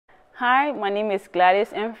Hi, my name is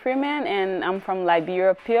Gladys M. Freeman and I'm from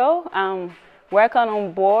Liberia Peel. Welcome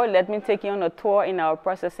on board. Let me take you on a tour in our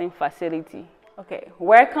processing facility. Okay,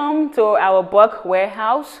 welcome to our bulk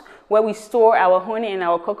warehouse where we store our honey and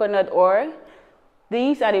our coconut oil.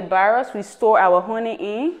 These are the barrels we store our honey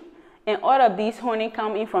in, and all of these honey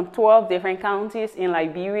come in from 12 different counties in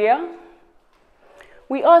Liberia.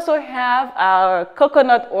 We also have our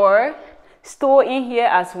coconut oil stored in here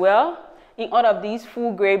as well in all of these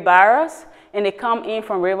food grade barrels, and they come in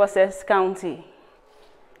from Riverside County.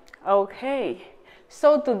 Okay,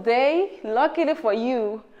 so today, luckily for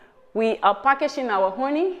you, we are packaging our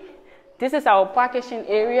honey. This is our packaging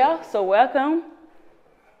area, so welcome.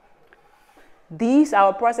 These are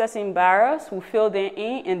our processing barrels. We fill them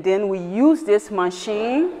in, and then we use this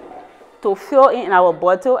machine to fill in our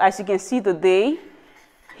bottle. As you can see today,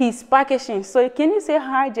 he's packaging. So can you say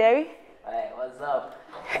hi, Jerry? Hey, what's up?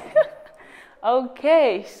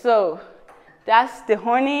 Okay, so that's the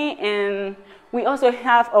honey, and we also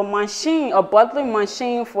have a machine, a bottling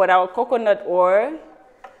machine for our coconut oil,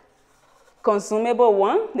 consumable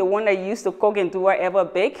one, the one that you use to cook and do whatever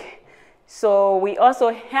bake. So we also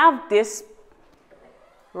have this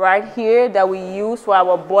right here that we use for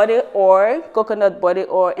our body oil, coconut body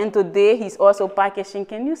oil, and today he's also packaging.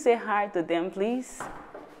 Can you say hi to them, please?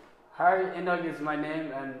 Harry Enoch is my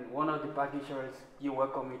name, and one of the packagers. You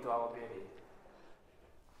welcome me to our building.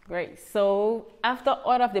 Great. So after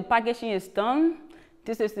all of the packaging is done,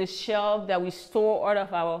 this is the shelf that we store all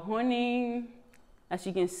of our honey. As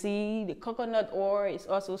you can see, the coconut oil is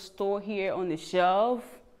also stored here on the shelf,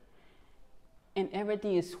 and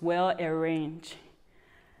everything is well arranged.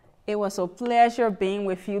 It was a pleasure being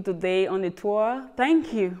with you today on the tour.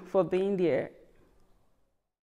 Thank you for being there.